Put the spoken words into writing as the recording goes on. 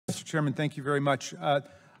Chairman, thank you very much. I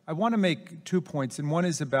want to make 2 points, and one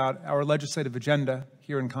is about our legislative agenda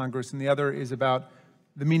here in Congress, and the other is about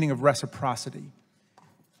the meaning of reciprocity.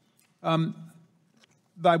 I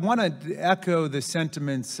want to echo the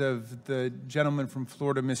sentiments of the gentleman from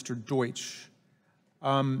Florida, Mr. Deutsch.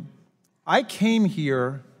 I came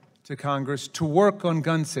here to Congress to work on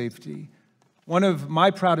gun safety. One of my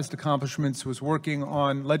proudest accomplishments was working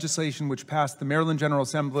on legislation which passed the Maryland General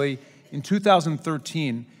Assembly in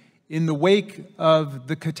 2013 in the wake of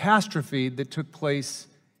the catastrophe that took place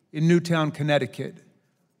in Newtown, Connecticut,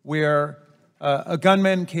 where a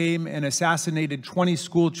gunman came and assassinated 20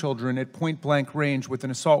 school children at point-blank range with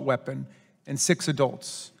an assault weapon and 6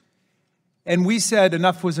 adults. And we said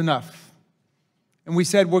enough was enough. And we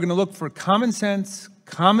said we're going to look for common sense,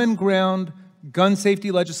 common ground, gun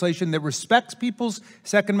safety legislation that respects people's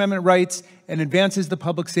Second Amendment rights and advances the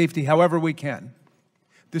public safety however we can.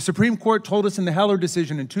 The Supreme Court told us in the Heller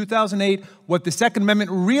decision in 2008 what the Second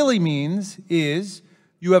Amendment really means is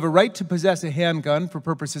you have a right to possess a handgun for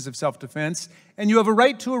purposes of self-defense, and you have a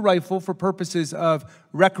right to a rifle for purposes of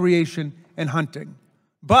recreation and hunting.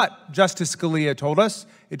 But, Justice Scalia told us,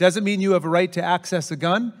 it doesn't mean you have a right to access a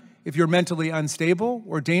gun if you're mentally unstable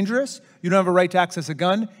or dangerous. You don't have a right to access a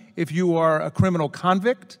gun if you are a criminal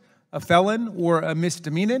convict, a felon, or a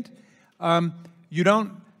misdemeanant. You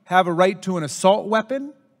don't have a right to an assault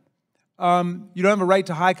weapon. You don't have a right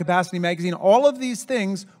to high-capacity magazine. All of these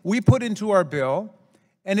things we put into our bill,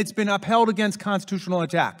 and it's been upheld against constitutional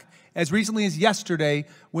attack. As recently as yesterday,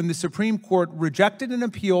 when the Supreme Court rejected an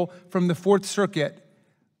appeal from the Fourth Circuit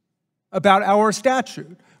about our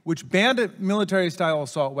statute, which banned military-style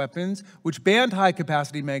assault weapons, which banned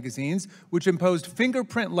high-capacity magazines, which imposed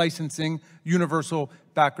fingerprint licensing, universal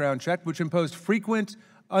background check, which imposed frequent,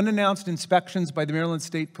 unannounced inspections by the Maryland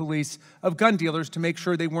State Police of gun dealers to make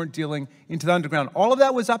sure they weren't dealing into the underground. All of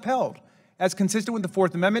that was upheld as consistent with the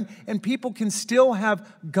Fourth Amendment, and people can still have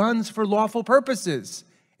guns for lawful purposes,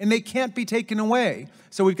 and they can't be taken away.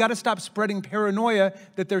 So we've got to stop spreading paranoia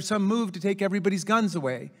that there's some move to take everybody's guns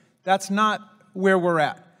away. That's not where we're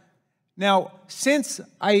at. Now, since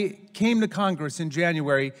I came to Congress in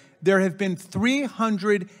January, there have been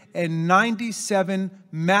 397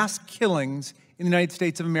 mass killings in the United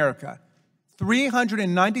States of America.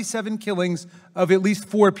 397 killings of at least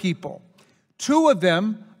 4 people. 2 of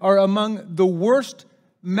them are among the worst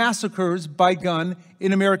massacres by gun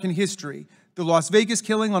in American history. The Las Vegas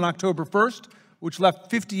killing on October 1st, which left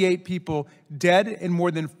 58 people dead and more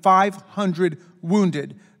than 500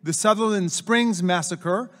 wounded. The Sutherland Springs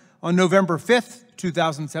massacre on November 5th,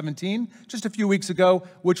 2017, just a few weeks ago,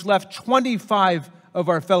 which left 25 of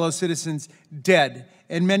our fellow citizens dead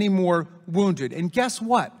and many more wounded. And guess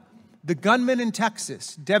what? The gunman in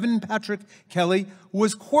Texas, Devin Patrick Kelly,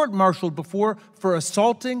 was court-martialed before for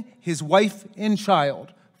assaulting his wife and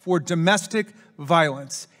child for domestic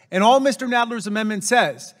violence. And all Mr. Nadler's amendment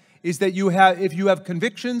says is that if you have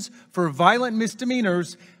convictions for violent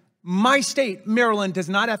misdemeanors, my state, Maryland, does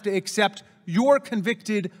not have to accept your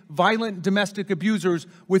convicted violent domestic abusers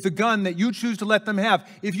with a gun that you choose to let them have.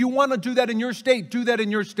 If you want to do that in your state, do that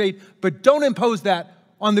in your state, but don't impose that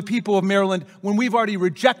on the people of Maryland when we've already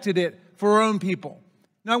rejected it for our own people.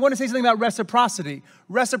 Now, I want to say something about reciprocity.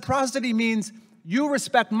 Reciprocity means you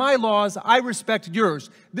respect my laws, I respect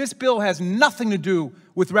yours. This bill has nothing to do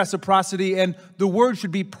with reciprocity, and the word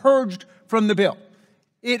should be purged from the bill.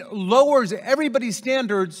 It lowers everybody's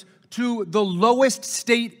standards to the lowest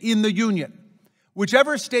state in the union.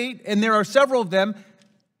 Whichever state, and there are several of them,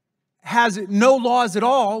 has no laws at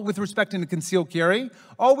all with respect to concealed carry.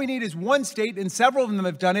 All we need is one state, and several of them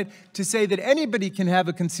have done it, to say that anybody can have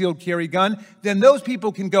a concealed carry gun. Then those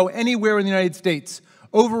people can go anywhere in the United States,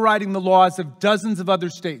 overriding the laws of dozens of other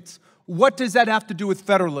states. What does that have to do with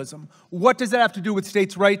federalism? What does that have to do with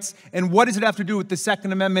states' rights? And what does it have to do with the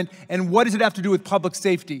Second Amendment? And what does it have to do with public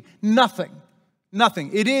safety? Nothing. Nothing.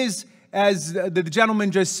 It is, as the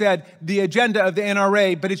gentleman just said, the agenda of the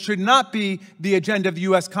NRA, but it should not be the agenda of the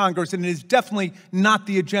U.S. Congress, and it is definitely not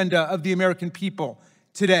the agenda of the American people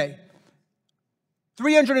today.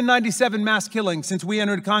 397 mass killings since we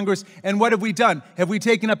entered Congress, and what have we done? Have we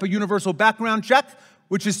taken up a universal background check,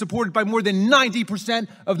 which is supported by more than 90%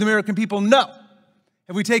 of the American people? No.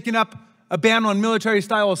 Have we taken up a ban on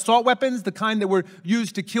military-style assault weapons, the kind that were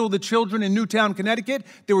used to kill the children in Newtown, Connecticut,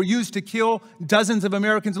 that were used to kill dozens of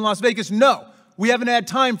Americans in Las Vegas? No, we haven't had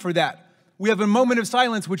time for that. We have a moment of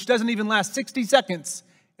silence which doesn't even last 60 seconds,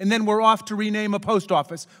 and then we're off to rename a post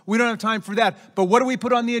office. We don't have time for that. But what do we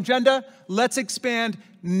put on the agenda? Let's expand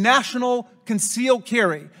national concealed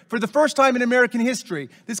carry. For the first time in American history,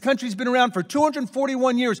 this country's been around for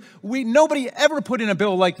 241 years. Nobody ever put in a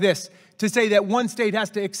bill like this to say that one state has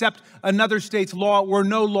to accept another state's law or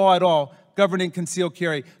no law at all governing concealed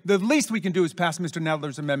carry. The least we can do is pass Mr.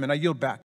 Nadler's amendment. I yield back.